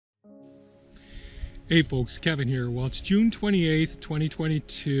Hey folks, Kevin here. Well, it's June 28th,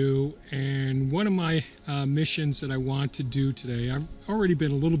 2022, and one of my missions that I want to do today, I've already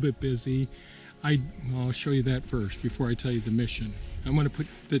been a little bit busy. I'll show you that first before I tell you the mission. I'm going to put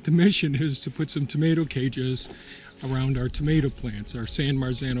that the mission is to put some tomato cages around our tomato plants, our San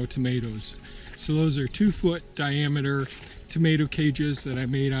Marzano tomatoes. So those are 2-foot diameter tomato cages that I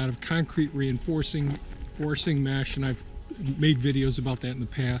made out of concrete reinforcing mesh, and I've made videos about that in the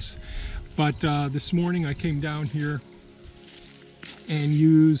past. But this morning I came down here and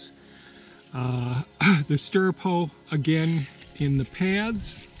used the stirrup hoe again in the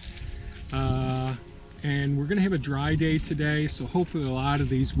paths. And we're going to have a dry day today, so hopefully a lot of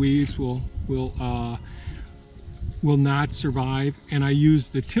these weeds will not survive. And I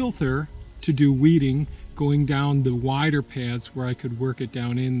used the tilther to do weeding, going down the wider paths where I could work it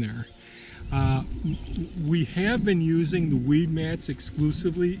down in there. We have been using the weed mats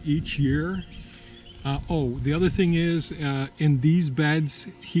exclusively each year. The other thing is, in these beds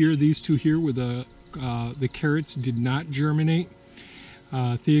here, these two here where the carrots did not germinate,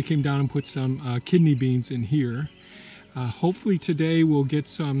 Thea came down and put some kidney beans in here. Hopefully today we'll get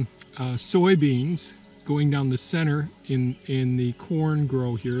some soybeans going down the center in the corn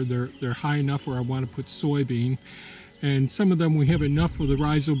grow here. They're high enough where I want to put soybean. And some of them we have enough of the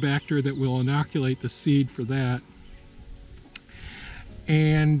rhizobacter that will inoculate the seed for that.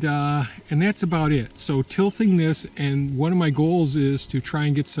 And that's about it. So tilting this, and one of my goals is to try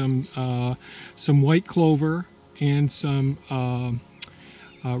and get some white clover and some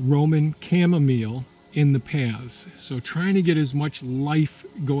Roman chamomile in the paths. So trying to get as much life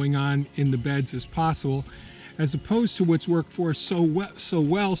going on in the beds as possible, as opposed to what's worked for us so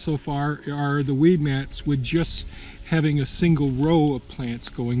well so far are the weed mats with just having a single row of plants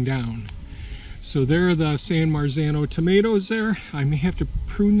going down. So there are the San Marzano tomatoes there. I may have to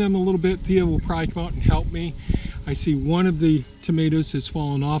prune them a little bit. Thea will probably come out and help me. I see one of the tomatoes has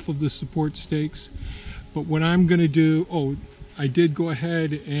fallen off of the support stakes. But what I'm going to do, I did go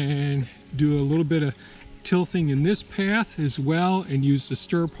ahead and do a little bit of tilting in this path as well and use the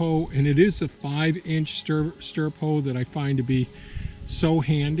stirrup hoe. And it is a 5-inch stirrup hoe that I find to be so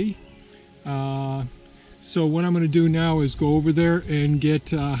handy. So what I'm going to do now is go over there and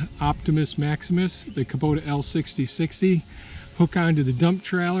get Optimus Maximus, the Kubota L6060, hook onto the dump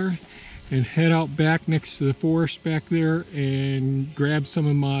trailer and head out back next to the forest back there and grab some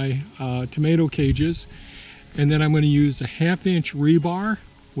of my tomato cages. And then I'm going to use a 1/2-inch rebar,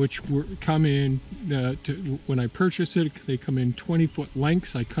 which come in, when I purchase it, they come in 20-foot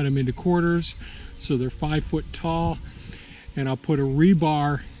lengths. I cut them into quarters, so they're 5 foot tall. And I'll put a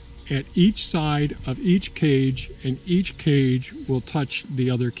rebar at each side of each cage, and each cage will touch the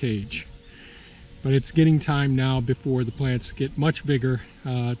other cage. But it's getting time now before the plants get much bigger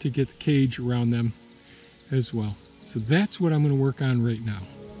to get the cage around them as well. So that's what I'm going to work on right now.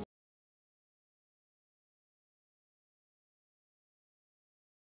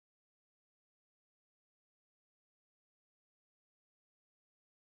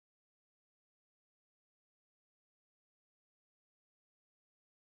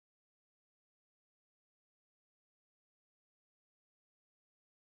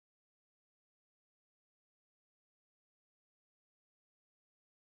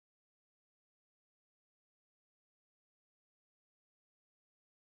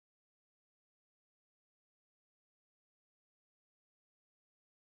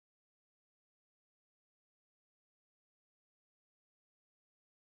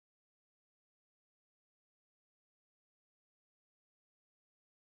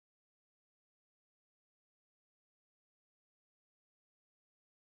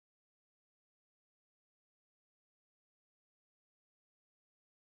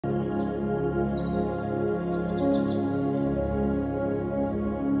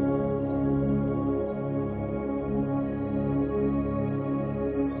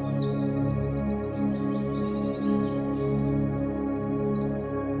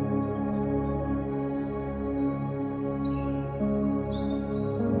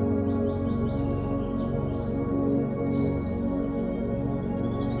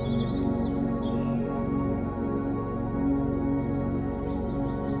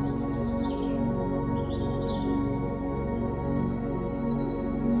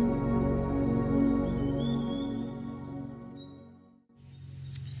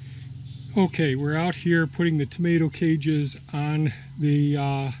 Okay, we're out here putting the tomato cages on the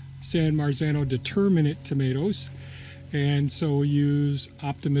San Marzano determinate tomatoes. And so we use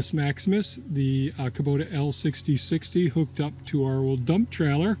Optimus Maximus, the Kubota L6060, hooked up to our old dump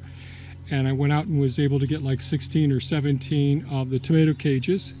trailer. And I went out and was able to get like 16 or 17 of the tomato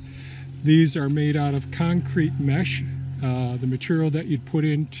cages. These are made out of concrete mesh, the material that you'd put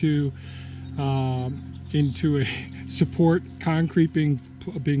into a support concrete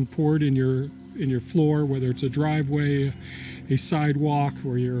being poured in your floor, whether it's a driveway, a sidewalk,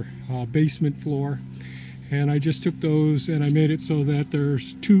 or your basement floor. And I just took those and I made it so that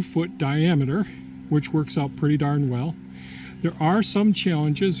there's 2-foot diameter, which works out pretty darn well. There are some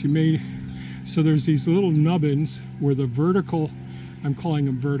challenges. So there's these little nubbins where the vertical, I'm calling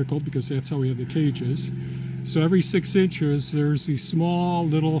them vertical because that's how we have the cages. So every 6 inches, there's these small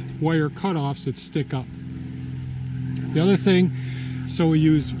little wire cutoffs that stick up. The other thing, so we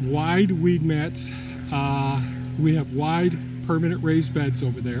use wide weed mats. We have wide permanent raised beds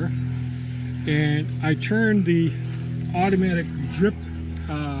over there. And I turned the automatic drip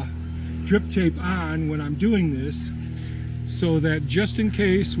tape on when I'm doing this, so that just in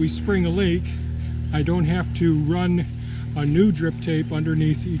case we spring a leak, I don't have to run a new drip tape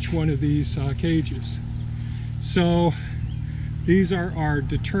underneath each one of these cages. So these are our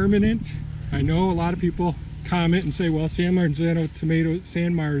determinant. I know a lot of people comment and say, well, San Marzano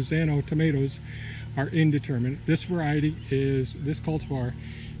tomatoes are indeterminate. This variety is, this cultivar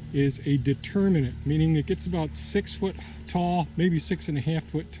is a determinate, meaning it gets about 6 foot tall, maybe 6.5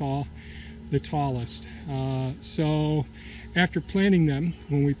 foot tall, the tallest. So after planting them,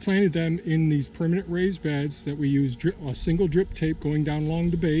 when we planted them in these permanent raised beds that we use a single drip tape going down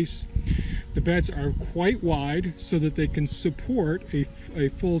along the base, the beds are quite wide so that they can support a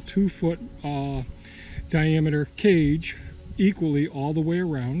full 2-foot diameter cage equally all the way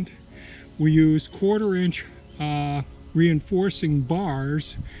around. We use 1/4 inch reinforcing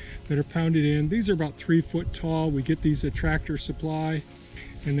bars that are pounded in. These are about 3 foot tall. We get these at Tractor Supply,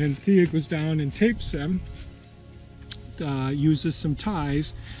 and then Thea goes down and tapes them, uses some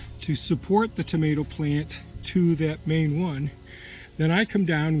ties to support the tomato plant to that main one. Then I come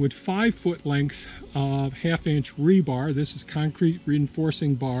down with 5 foot lengths of 1/2 inch rebar. This is concrete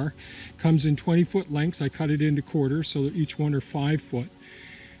reinforcing bar. Comes in 20 foot lengths. I cut it into quarters so that each one are 5 foot.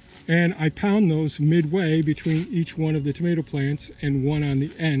 And I pound those midway between each one of the tomato plants and one on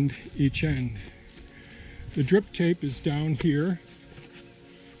the end, each end. The drip tape is down here.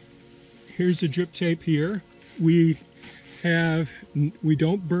 Here's the drip tape here. We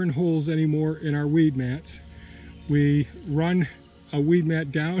don't burn holes anymore in our weed mats. We run a weed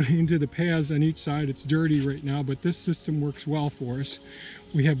mat down into the paths on each side. It's dirty right now, but this system works well for us.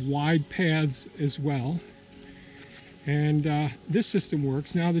 We have wide paths as well. And this system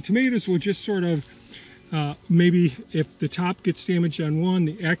works. Now the tomatoes will just sort of, maybe if the top gets damaged on one,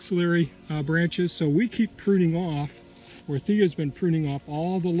 the axillary branches. So we keep pruning off, or Thea's been pruning off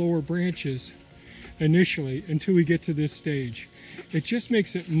all the lower branches initially until we get to this stage. It just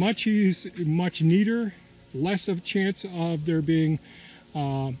makes it much neater, less of a chance of there being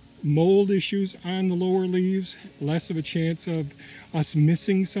mold issues on the lower leaves, less of a chance of us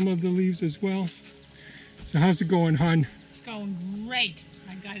missing some of the leaves as well. So how's it going, hon? It's going great.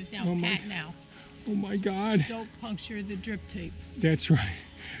 I got it down pat now. Oh my God. Don't puncture the drip tape. That's right.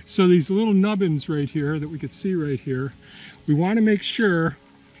 So these little nubbins right here that we could see right here, we want to make sure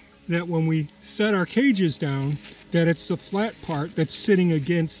that when we set our cages down, that it's the flat part that's sitting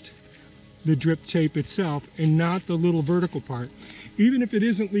against the drip tape itself and not the little vertical part. Even if it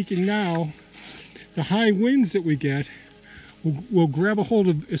isn't leaking now, the high winds that we get will grab a hold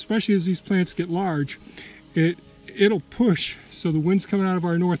of, especially as these plants get large, it'll push. So the wind's coming out of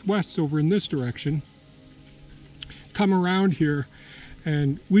our northwest over in this direction, come around here,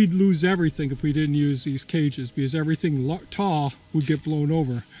 and we'd lose everything if we didn't use these cages, because everything tall would get blown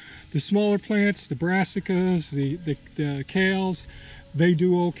over. The smaller plants, the brassicas, the kales, they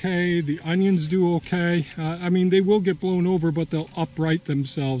do okay. The onions do okay. I mean, they will get blown over, but they'll upright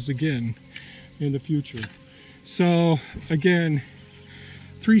themselves again in the future. So again,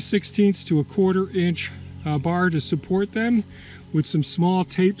 3/16 to 1/4 inch bar to support them, with some small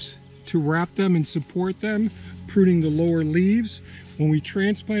tapes to wrap them and support them, pruning the lower leaves. When we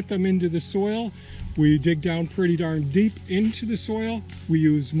transplant them into the soil, we dig down pretty darn deep into the soil. We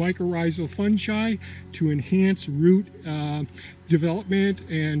use mycorrhizal fungi to enhance root development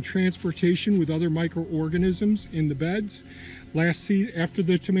and transportation with other microorganisms in the beds. Last seed, after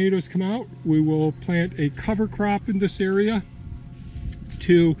the tomatoes come out, we will plant a cover crop in this area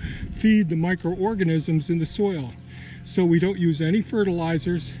to feed the microorganisms in the soil. So we don't use any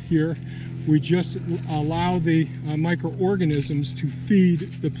fertilizers here. We just allow the microorganisms to feed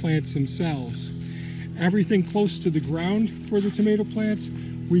the plants themselves. Everything close to the ground for the tomato plants,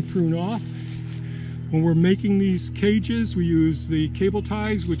 we prune off. When we're making these cages, we use the cable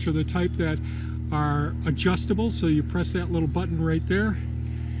ties, which are the type that are adjustable. So you press that little button right there,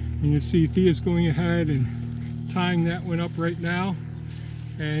 And you see Thea's going ahead and tying that one up right now.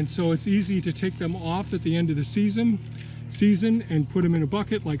 And so it's easy to take them off at the end of the season and put them in a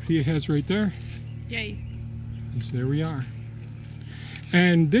bucket like Thea has right there. Yay. And so there we are.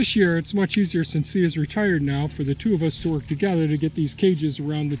 And this year it's much easier since Thea's retired now for the two of us to work together to get these cages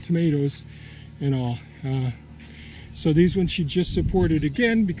around the tomatoes and all. So these ones she just supported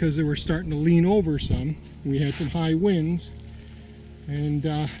again because they were starting to lean over some. We had some high winds. And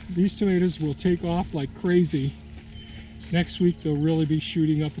these tomatoes will take off like crazy. Next week they'll really be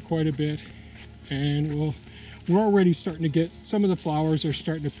shooting up quite a bit. And we're already starting to get, some of the flowers are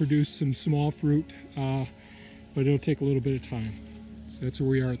starting to produce some small fruit, but it'll take a little bit of time. So that's where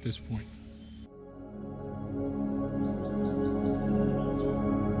we are at this point.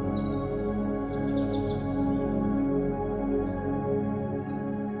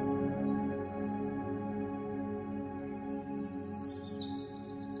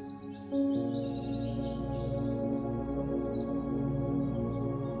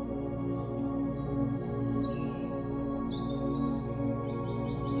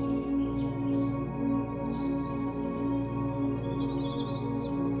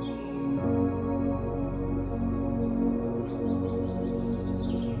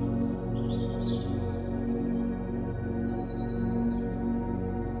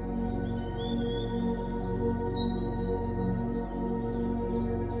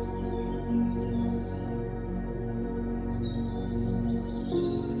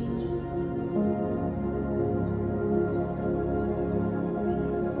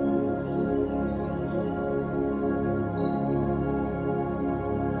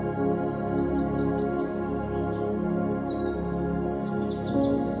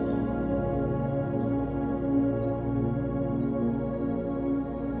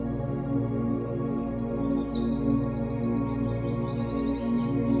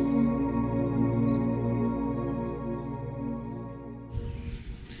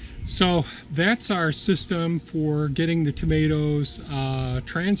 So that's our system for getting the tomatoes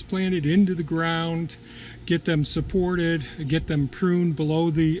transplanted into the ground, get them supported, get them pruned below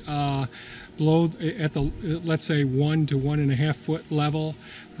the at the let's say 1 to 1.5 foot level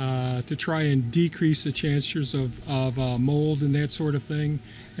to try and decrease the chances of mold and that sort of thing,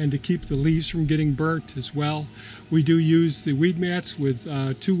 and to keep the leaves from getting burnt as well. We do use the weed mats with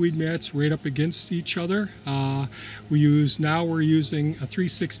 2 weed mats right up against each other. We're using a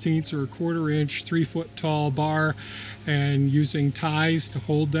 3/16 or a 1/4 inch 3-foot tall bar and using ties to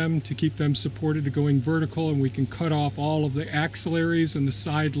hold them to keep them supported to going vertical, and we can cut off all of the axillaries and the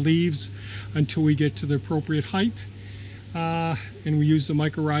side leaves until we get to the appropriate height. And we use the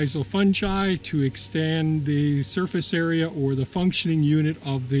mycorrhizal fungi to extend the surface area or the functioning unit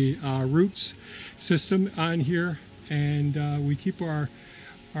of the roots system on here, and we keep our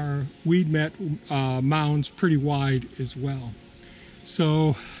weed mat mounds pretty wide as well.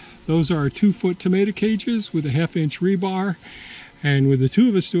 So those are our 2-foot tomato cages with a 1/2 inch rebar, and with the two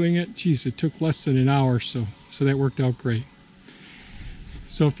of us doing it, geez, it took less than an hour, so that worked out great.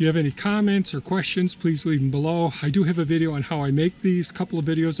 So if you have any comments or questions, please leave them below. I do have a video on how I make these, a couple of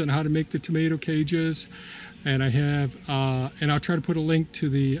videos on how to make the tomato cages, and I have, and I'll try to put a link to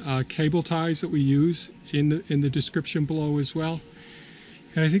the cable ties that we use in the description below as well.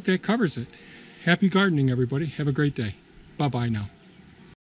 And I think that covers it. Happy gardening, everybody. Have a great day. Bye-bye now.